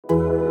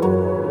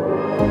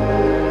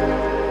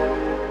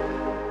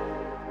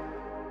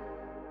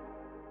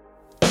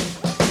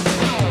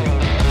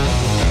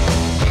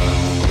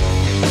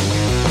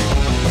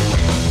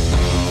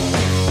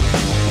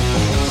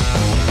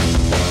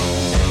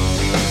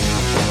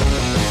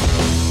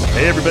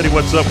Hey everybody,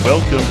 what's up?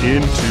 Welcome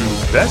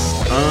into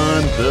Best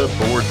on the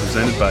Board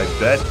presented by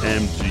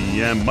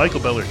BetMGM. Michael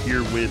Beller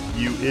here with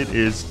you. It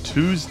is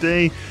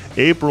Tuesday,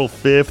 April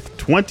 5th,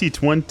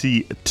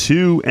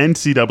 2022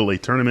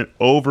 NCAA tournament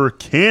over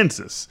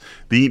Kansas,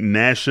 the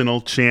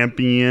national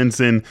champions.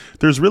 And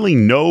there's really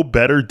no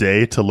better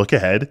day to look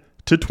ahead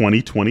to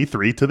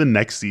 2023, to the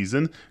next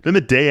season, than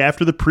the day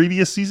after the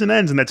previous season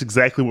ends. And that's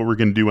exactly what we're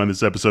going to do on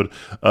this episode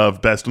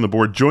of Best on the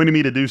Board. Joining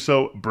me to do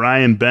so,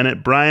 Brian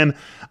Bennett. Brian,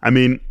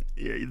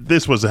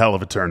 this was a hell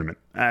of a tournament.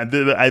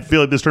 I feel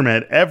like this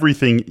tournament had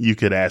everything you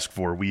could ask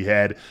for. We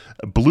had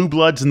blue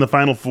bloods in the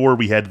Final Four.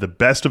 We had the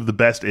best of the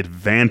best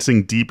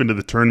advancing deep into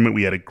the tournament.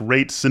 We had a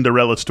great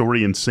Cinderella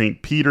story in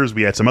St. Peter's.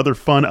 We had some other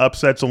fun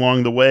upsets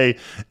along the way.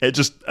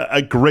 Just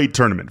a great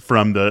tournament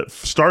from the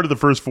start of the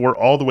first four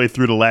all the way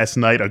through to last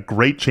night. A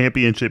great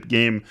championship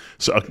game.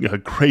 So a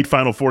great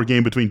Final Four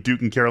game between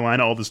Duke and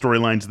Carolina. All the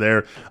storylines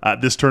there.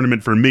 This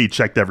tournament for me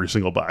checked every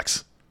single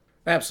box.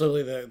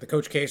 Absolutely. The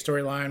Coach K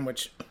storyline,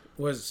 which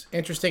was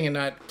interesting and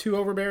not too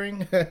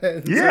overbearing.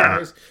 Yeah.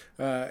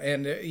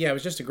 It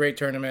was just a great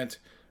tournament,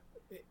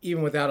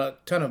 even without a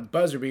ton of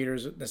buzzer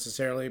beaters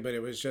necessarily, but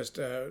it was just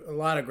a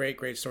lot of great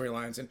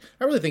storylines. And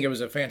I really think it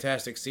was a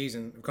fantastic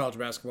season of college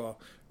basketball,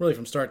 really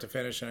from start to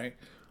finish. And I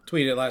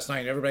tweeted last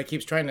night, everybody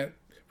keeps trying to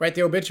write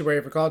the obituary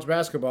for college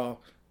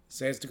basketball,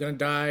 say it's going to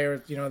die, or,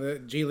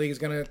 the G League is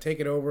going to take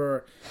it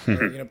over,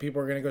 or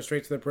people are going to go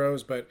straight to the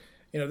pros. But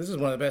this is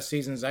one of the best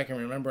seasons I can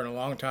remember in a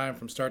long time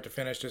from start to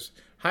finish. Just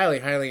highly,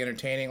 highly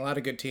entertaining. A lot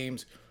of good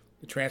teams.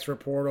 The transfer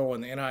portal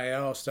and the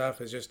NIL stuff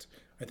has just,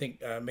 I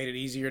think, made it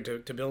easier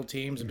to build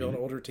teams and build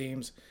older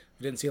teams.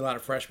 We didn't see a lot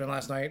of freshmen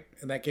last night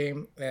in that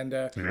game. And,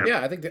 I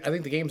think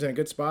the game's in a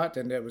good spot,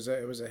 and it was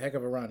a heck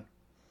of a run.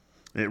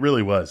 It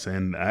really was,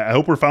 and I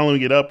hope we're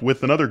following it up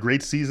with another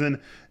great season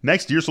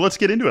next year. So let's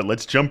get into it.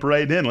 Let's jump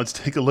right in. Let's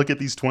take a look at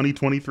these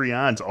 2023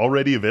 odds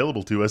already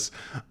available to us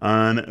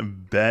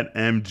on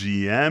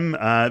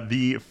BetMGM.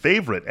 The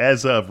favorite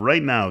as of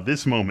right now,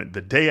 this moment,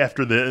 the day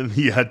after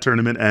the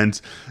tournament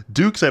ends,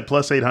 Duke's at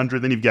plus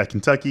 800. Then you've got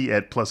Kentucky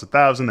at plus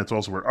 1,000. That's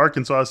also where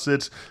Arkansas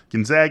sits.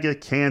 Gonzaga,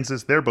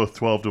 Kansas, they're both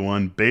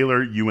 12-1.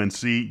 Baylor, UNC,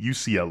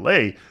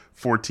 UCLA,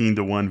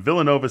 14-1,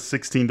 Villanova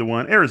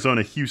 16-1,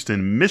 Arizona,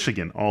 Houston,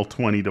 Michigan, all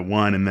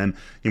 20-1, and then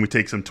we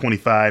take some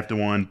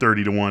 25-1,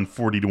 30-1,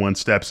 40-1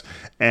 steps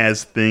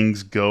as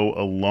things go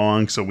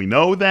along. So we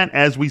know that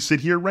as we sit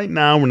here right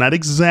now, we're not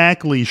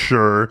exactly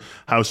sure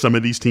how some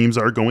of these teams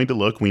are going to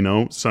look. We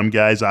know some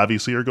guys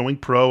obviously are going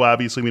pro.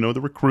 Obviously, we know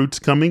the recruits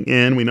coming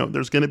in. We know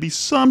there's going to be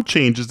some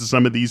changes to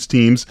some of these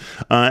teams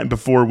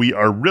before we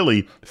are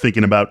really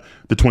thinking about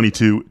the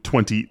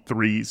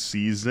 22-23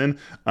 season.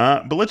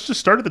 But let's just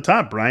start at the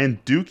top, Brian.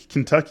 Duke,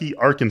 Kentucky,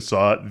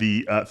 Arkansas,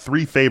 the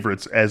three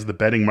favorites as the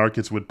betting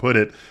markets would put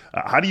it.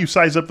 How do you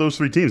size up those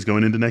three teams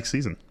going into next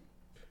season?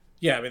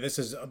 Yeah, this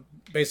is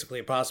basically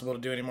impossible to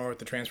do anymore with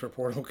the transfer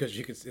portal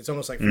because it's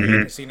almost like free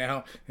agency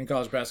now in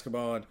college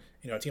basketball. And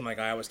a team like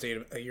Iowa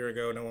State a year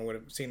ago, no one would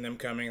have seen them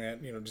coming.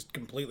 That just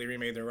completely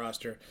remade their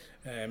roster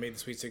and made the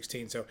Sweet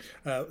 16. So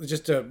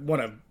just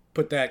want to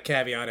put that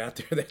caveat out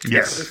there that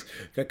it's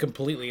a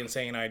completely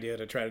insane idea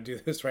to try to do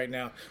this right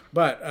now.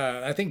 But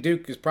I think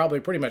Duke is probably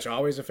pretty much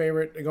always a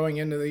favorite going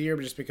into the year,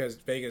 just because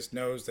Vegas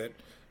knows that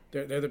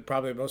they're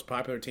probably the most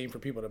popular team for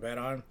people to bet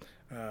on.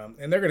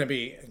 And they're going to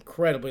be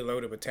incredibly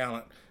loaded with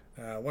talent.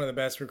 One of the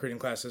best recruiting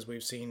classes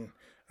we've seen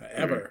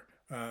ever.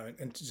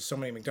 And just so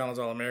many McDonald's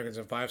All-Americans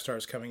and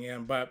 5-stars coming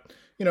in. But,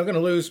 going to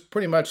lose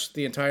pretty much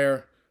the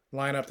entire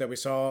lineup that we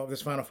saw of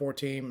this Final Four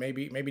team.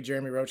 Maybe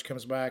Jeremy Roach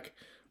comes back.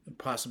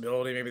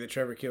 Possibility maybe that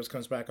Trevor Keels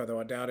comes back, although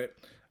I doubt it.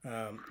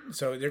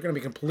 So they're going to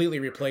be completely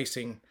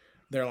replacing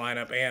their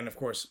lineup, and of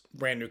course,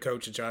 brand new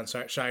coach John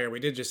Shire.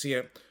 We did just see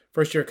a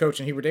first-year coach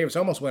in Hubert Davis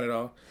almost win it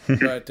all,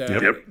 but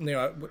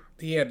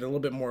he had a little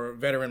bit more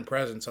veteran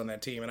presence on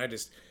that team, and I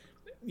just,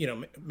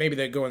 maybe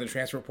they go in the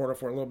transfer portal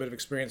for a little bit of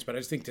experience, but I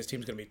just think this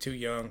team's going to be too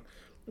young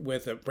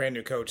with a brand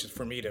new coach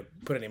for me to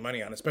put any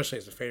money on, especially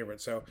as a favorite.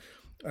 So.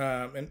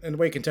 And the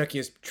way Kentucky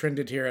has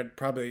trended here, I'd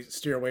probably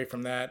steer away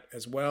from that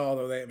as well,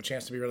 although they have a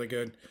chance to be really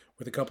good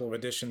with a couple of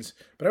additions.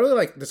 But I really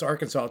like this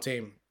Arkansas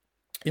team.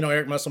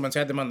 Eric Musselman's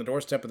had them on the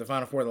doorstep of the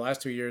Final Four the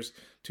last 2 years,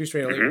 2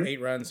 straight Elite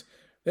 8 runs.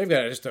 They've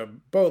got just a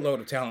boatload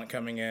of talent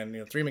coming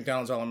in. 3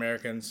 McDonald's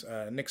All-Americans.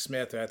 Nick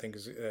Smith, I think,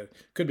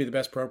 could be the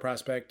best pro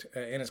prospect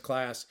in his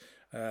class.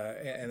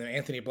 And then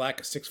Anthony Black,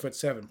 a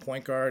 6'7"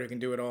 point guard who can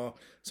do it all.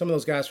 Some of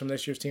those guys from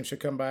this year's team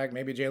should come back.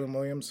 Maybe Jalen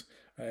Williams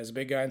as a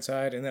big guy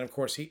inside. And then, of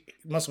course,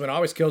 Musselman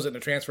always kills it in the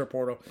transfer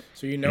portal.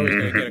 So he's going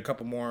to get a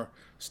couple more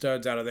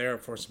studs out of there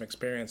for some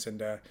experience.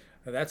 And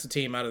that's a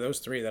team out of those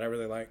three that I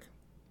really like.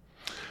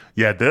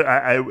 Yeah,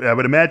 I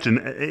would imagine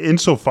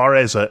insofar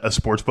as a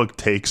sportsbook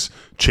takes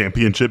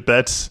championship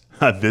bets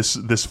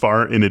this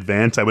far in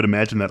advance. I would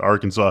imagine that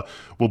Arkansas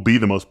will be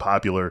the most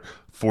popular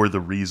for the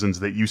reasons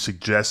that you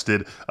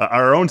suggested.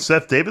 Our own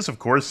Seth Davis, of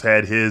course,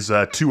 had his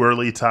too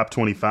early top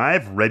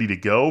 25 ready to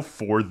go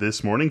for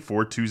this morning,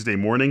 for Tuesday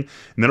morning.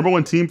 And the number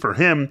one team for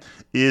him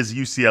is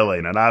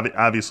UCLA. Now,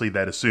 obviously,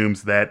 that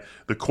assumes that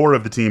the core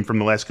of the team from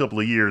the last couple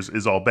of years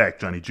is all back.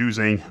 Johnny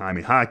Juzang,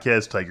 Jaime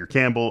Jaquez, Tiger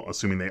Campbell,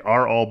 assuming they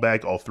are all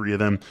back, all three of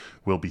them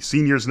will be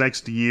seniors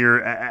next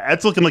year.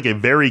 That's looking like a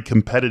very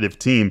competitive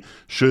team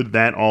should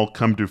that all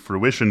come to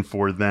fruition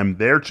for them.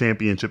 Their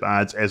championship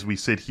odds as we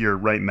sit here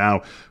right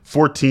now,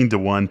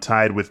 14-1,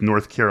 tied with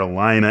North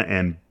Carolina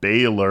and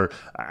Baylor.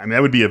 I mean,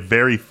 that would be a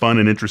very fun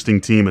and interesting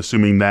team,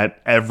 assuming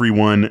that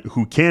everyone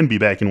who can be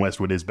back in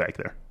Westwood is back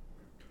there.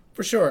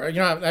 For sure.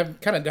 I'm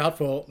kind of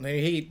doubtful. I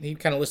mean, he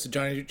kind of listed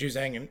Johnny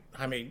Juzang and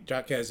Jaime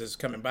Jaquez as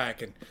coming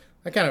back, and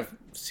I kind of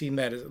seen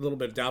that as a little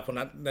bit doubtful,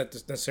 not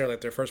necessarily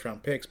at their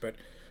first-round picks, but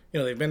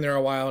they've been there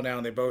a while now,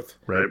 and they both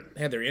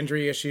had their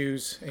injury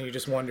issues, and you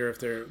just wonder if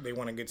they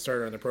want to get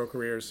started on their pro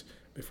careers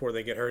before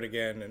they get hurt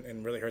again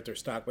and really hurt their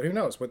stock. But who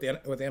knows? With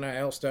the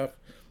NIL stuff,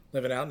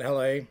 living out in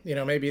LA,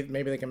 maybe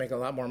they can make a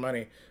lot more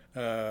money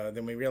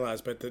than we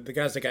realize. But the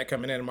guys that got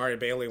coming in, Mario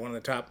Bailey, one of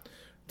the top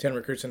 10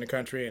 recruits in the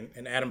country,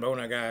 and Adam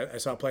Bona, guy I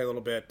saw play a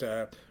little bit,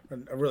 a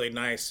really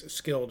nice,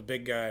 skilled,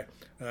 big guy.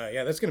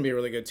 That's going to be a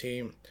really good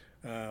team.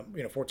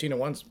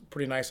 14-1's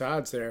pretty nice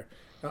odds there.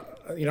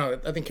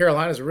 I think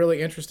Carolina's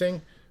really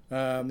interesting.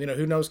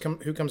 Who knows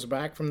who comes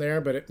back from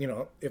there, but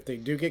if they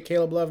do get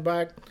Caleb Love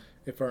back,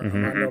 if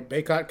Armando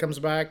Bacot comes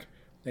back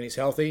and he's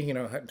healthy,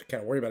 I had to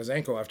kind of worry about his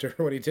ankle after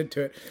what he did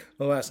to it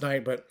last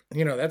night, but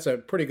that's a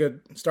pretty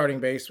good starting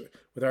base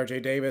with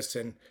RJ Davis,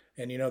 and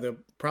they'll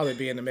probably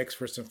be in the mix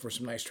for some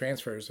nice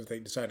transfers if they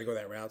decide to go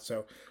that route.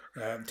 So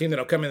a team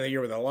that'll come in the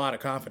year with a lot of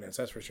confidence,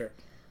 that's for sure.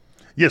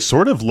 Yeah,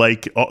 sort of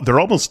like they're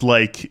almost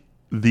like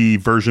the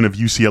version of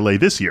UCLA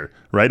this year,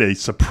 right? A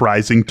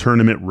surprising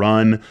tournament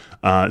run,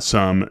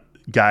 some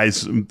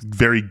guys,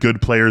 very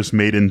good players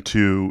made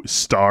into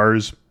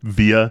stars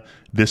via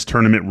this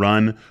tournament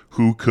run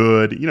who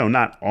could,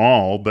 not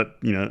all, but,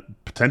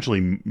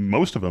 potentially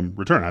most of them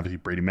return. Obviously,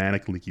 Brady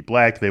Manick, Leaky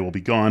Black, they will be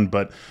gone,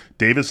 but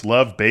Davis,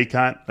 Love,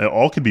 Bacot,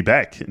 all could be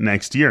back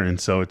next year. And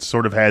so it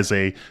sort of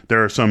there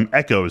are some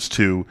echoes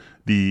to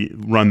the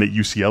run that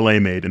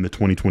UCLA made in the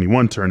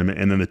 2021 tournament,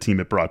 and then the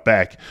team it brought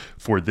back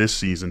for this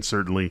season,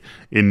 certainly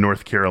in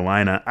North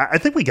Carolina. I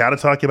think we got to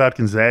talk about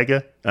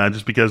Gonzaga,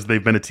 just because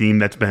they've been a team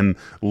that's been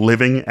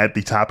living at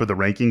the top of the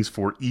rankings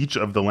for each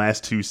of the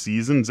last two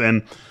seasons.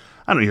 And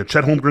I don't know,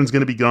 Chet Holmgren's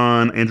going to be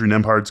gone. Andrew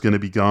Nembhard's going to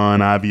be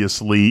gone.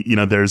 Obviously,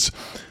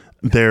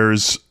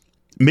 there's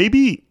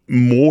maybe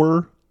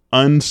more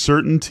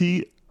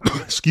uncertainty,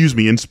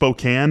 in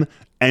Spokane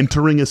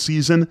entering a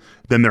season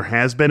than there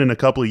has been in a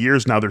couple of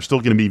years. Now they're still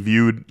going to be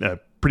viewed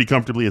pretty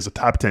comfortably as a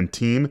top 10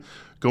 team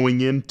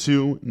going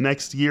into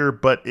next year,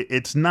 but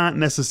it's not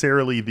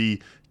necessarily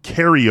the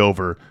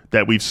carryover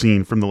that we've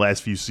seen from the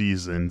last few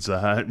seasons.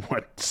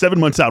 7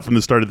 months out from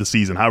the start of the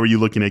season, how are you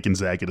looking at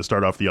Gonzaga to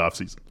start off the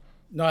offseason?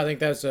 No, I think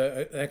that's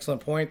an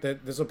excellent point,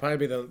 that this will probably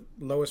be the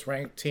lowest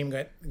ranked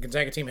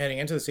Gonzaga team heading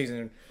into the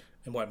season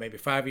in maybe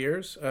 5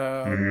 years.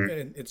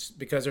 And it's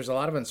because there's a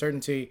lot of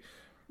uncertainty.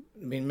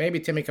 I mean, maybe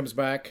Timmy comes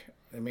back.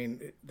 I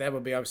mean, that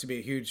would obviously be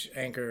a huge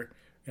anchor,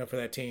 for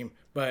that team.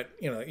 But,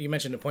 you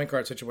mentioned the point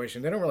guard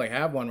situation. They don't really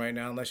have one right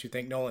now unless you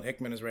think Nolan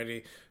Hickman is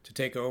ready to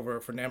take over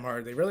for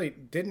Nembhard. They really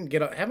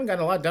haven't gotten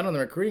a lot done on the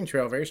recruiting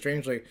trail. Very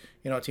strangely,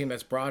 a team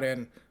that's brought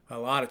in a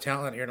lot of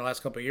talent here in the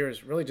last couple of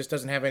years really just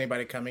doesn't have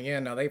anybody coming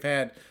in. Now, they've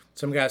had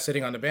some guys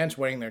sitting on the bench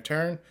waiting their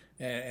turn.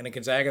 And in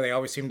Gonzaga, they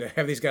always seem to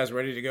have these guys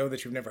ready to go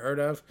that you've never heard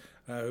of,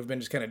 who've been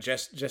just kind of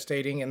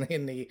gestating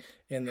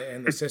in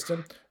the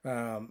system.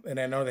 And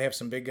I know they have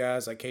some big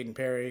guys like Caden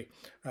Perry,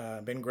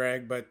 Ben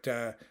Gregg, but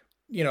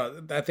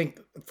I think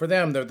for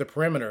them the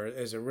perimeter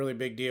is a really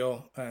big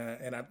deal.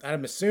 And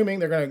I'm assuming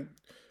they're going to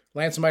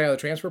land somebody out of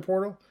the transfer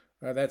portal.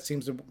 That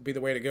seems to be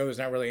the way to go. There's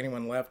not really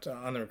anyone left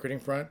on the recruiting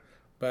front,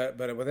 but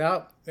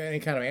without any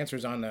kind of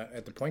answers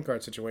at the point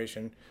guard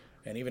situation,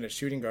 and even at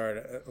shooting guard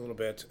a little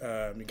bit,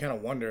 you kind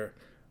of wonder.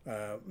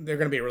 They're going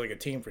to be a really good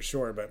team for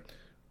sure, but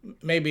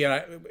maybe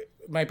it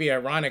might be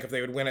ironic if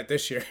they would win it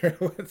this year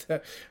with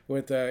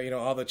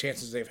all the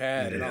chances they've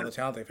had and all the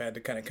talent they've had to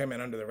kind of come in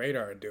under the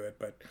radar and do it.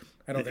 But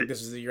I don't think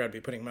this is the year I'd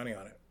be putting money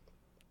on it.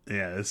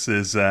 Yeah, this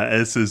is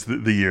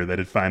the year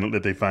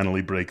that they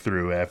finally break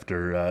through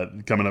after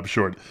coming up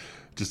short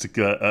just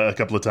a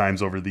couple of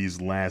times over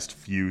these last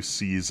few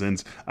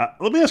seasons.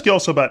 Let me ask you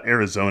also about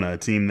Arizona, a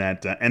team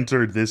that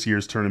entered this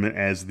year's tournament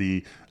as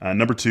the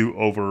number 2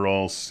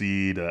 overall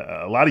seed.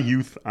 A lot of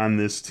youth on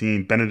this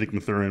team. Benedict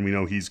Mathurin, we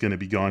know he's going to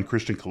be gone.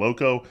 Christian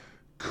Koloko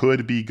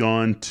could be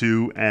gone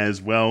too as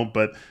well,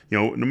 but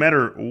no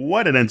matter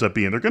what it ends up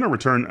being, they're going to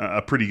return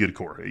a pretty good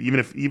core. Even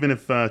if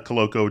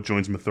Koloko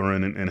joins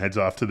Mathurin and heads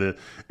off to the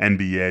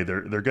NBA,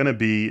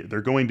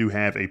 they're going to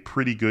have a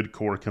pretty good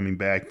core coming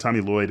back. Tommy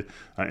Lloyd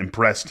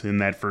impressed in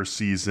that first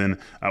season.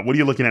 What are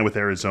you looking at with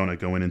Arizona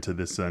going into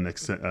this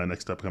next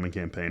upcoming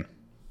campaign?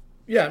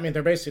 Yeah, I mean,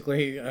 they're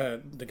basically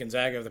the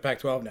Gonzaga of the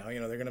Pac-12 now.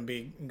 They're going to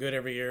be good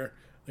every year.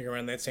 They're going to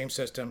run that same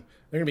system.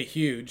 They're going to be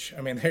huge.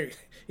 I mean, they're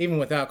even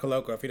without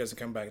Koloko, if he doesn't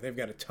come back, they've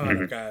got a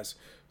ton of guys,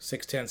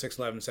 6'10",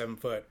 6'11", 7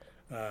 foot,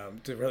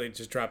 to really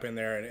just drop in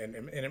there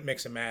and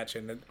mix and match.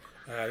 And it's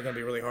going to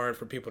be really hard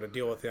for people to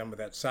deal with them with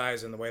that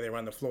size and the way they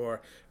run the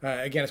floor.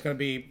 Again, it's going to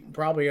be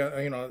probably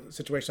a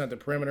situation at the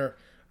perimeter.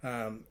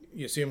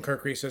 You assume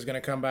Kirk Reese is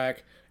going to come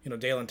back.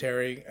 Dalen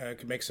Terry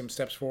could make some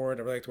steps forward.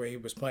 I really like the way he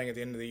was playing at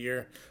the end of the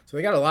year. So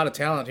they got a lot of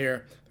talent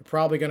here. They're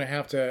probably going to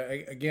have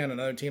to, again,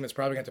 another team that's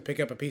probably going to pick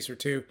up a piece or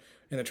two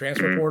in the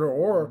transfer portal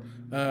or,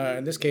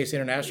 in this case,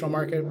 international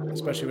market,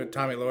 especially with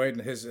Tommy Lloyd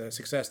and his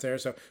success there.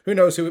 So who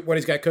knows what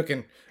he's got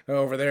cooking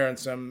over there in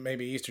some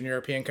maybe Eastern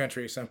European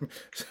country, some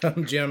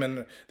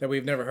gym that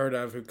we've never heard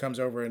of who comes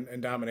over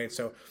and dominates.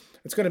 So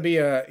it's going to be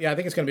I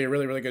think it's going to be a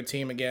really, really good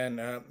team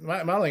again.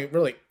 My only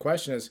really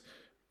question is,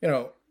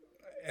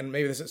 and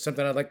maybe this is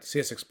something I'd like to see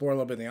us explore a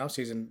little bit in the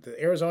offseason.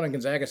 The Arizona and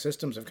Gonzaga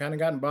systems have kind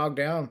of gotten bogged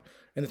down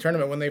in the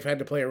tournament when they've had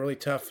to play a really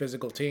tough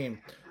physical team.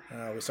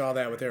 We saw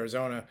that with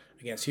Arizona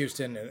against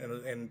Houston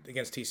and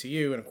against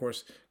TCU, and of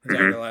course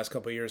Gonzaga the last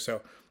couple of years.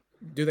 So,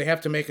 do they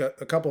have to make a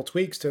couple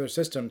tweaks to their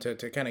system to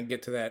kind of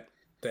get to that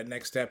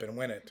next step and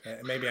win it?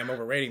 Maybe I'm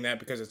overrating that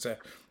because it's a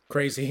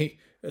crazy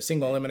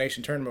single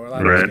elimination tournament where a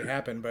lot of things can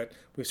happen. But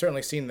we've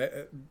certainly seen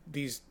that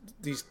these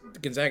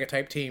Gonzaga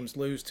type teams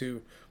lose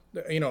to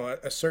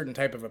a certain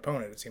type of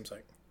opponent, it seems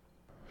like.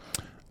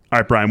 All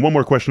right, Brian, one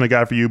more question I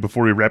got for you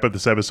before we wrap up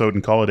this episode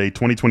and call it a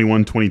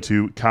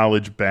 2021-22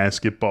 college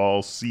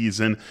basketball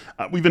season.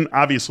 We've been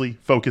obviously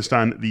focused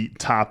on the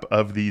top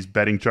of these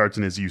betting charts,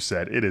 and as you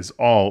said, it is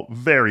all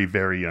very,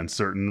 very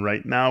uncertain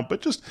right now.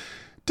 But just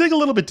dig a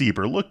little bit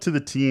deeper. Look to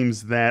the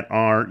teams that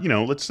are,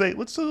 let's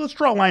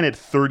draw a line at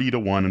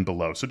 30-1 and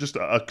below. So just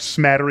a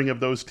smattering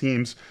of those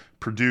teams: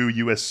 Purdue,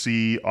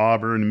 USC,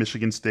 Auburn,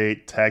 Michigan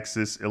State,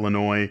 Texas,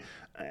 Illinois.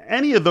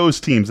 Any of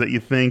those teams that you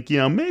think,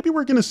 maybe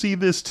we're going to see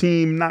this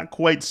team not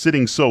quite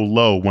sitting so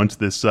low once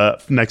this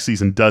next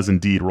season does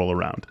indeed roll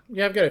around?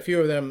 Yeah, I've got a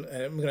few of them.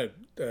 I'm going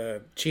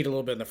to cheat a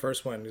little bit in the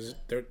first one because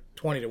they're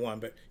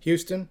 20-1. But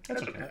Houston,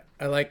 that's okay.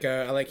 I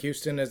like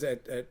Houston as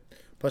at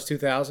plus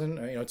 2,000.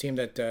 A team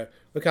that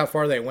look how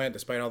far they went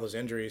despite all those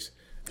injuries.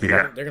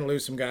 Yeah, they're going to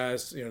lose some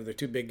guys. They're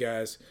two big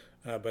guys,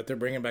 but they're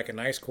bringing back a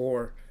nice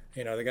core.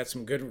 They got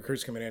some good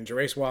recruits coming in.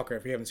 Jarace Walker,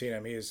 if you haven't seen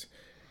him, he is.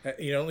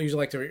 You don't usually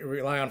like to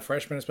rely on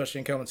freshmen, especially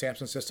in Kelvin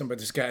Sampson's system, but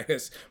this guy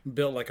is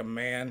built like a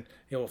man.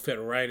 He will fit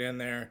right in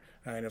there.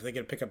 And if they get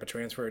to pick up a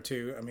transfer or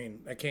two,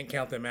 I can't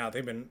count them out.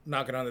 They've been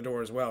knocking on the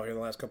door as well here the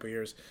last couple of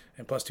years.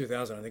 And plus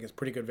 2,000, I think it's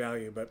pretty good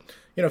value. But,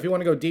 if you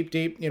want to go deep,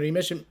 you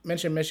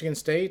mentioned Michigan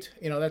State.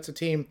 That's a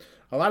team.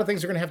 A lot of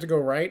things are going to have to go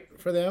right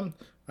for them.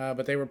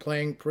 But they were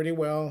playing pretty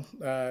well,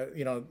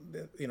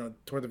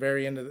 toward the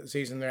very end of the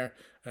season there.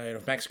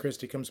 If Max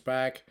Christie comes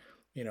back,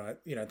 I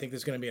think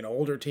there's going to be an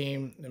older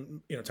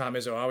team. Tom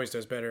Izzo always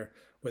does better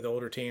with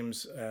older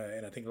teams,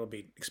 and I think it'll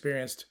be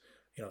experienced,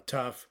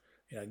 tough.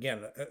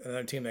 Again,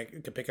 another team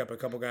that could pick up a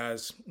couple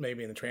guys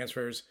maybe in the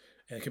transfers,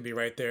 and it could be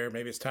right there.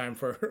 Maybe it's time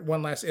for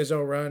one last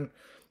Izzo run.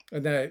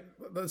 And then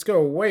let's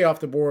go way off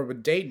the board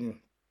with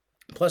Dayton,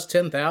 plus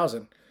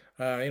 10,000.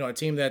 A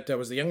team that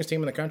was the youngest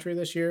team in the country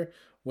this year,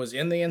 was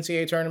in the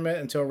NCAA tournament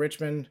until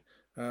Richmond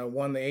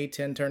won the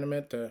A-10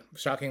 tournament.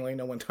 Shockingly,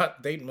 no one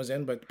thought Dayton was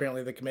in, but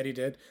apparently the committee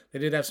did. They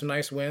did have some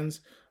nice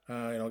wins.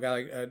 A guy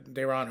like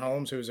Daron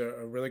Holmes, who's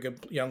a really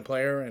good young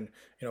player. And,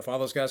 if all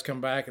those guys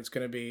come back, it's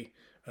going to be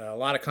a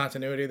lot of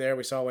continuity there.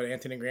 We saw what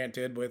Anthony Grant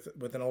did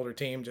with an older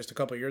team just a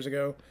couple of years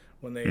ago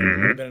when they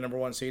had been a number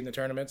one seed in the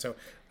tournament. So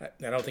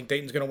I don't think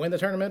Dayton's going to win the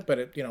tournament,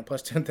 but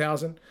plus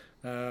 10,000,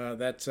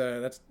 that's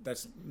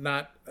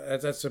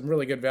some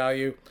really good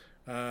value.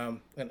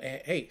 And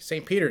hey,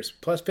 St. Peter's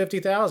plus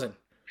 50,000.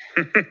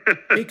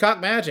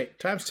 Peacock Magic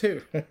times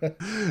 2.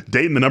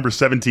 Dayton, the number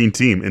 17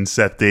 team in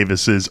Seth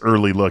Davis's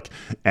early look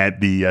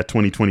at the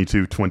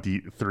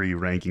 2022-23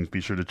 rankings.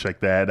 Be sure to check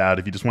that out.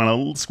 If you just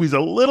want to squeeze a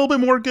little bit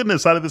more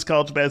goodness out of this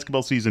college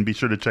basketball season, be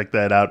sure to check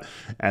that out,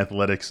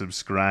 Athletic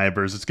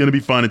subscribers. It's going to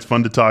be fun. It's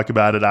fun to talk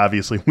about it.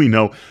 Obviously, we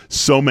know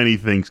so many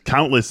things,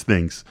 countless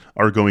things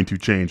are going to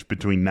change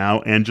between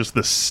now and just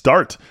the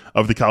start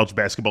of the college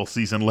basketball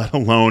season, let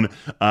alone,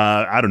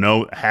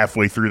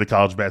 halfway through the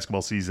college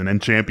basketball season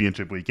and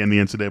championship week in the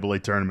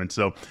NCAA tournament.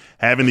 So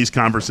having these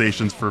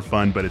conversations for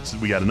fun, but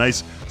we got a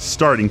nice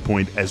starting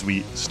point as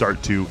we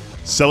start to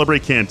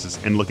celebrate Kansas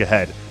and look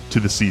ahead to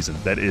the season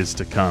that is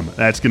to come.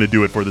 That's going to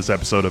do it for this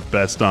episode of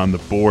Best on the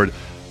Board.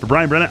 For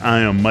Brian Brennan,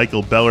 I am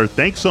Michael Beller.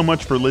 Thanks so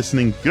much for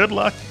listening. Good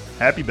luck.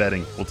 Happy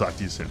betting. We'll talk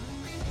to you soon.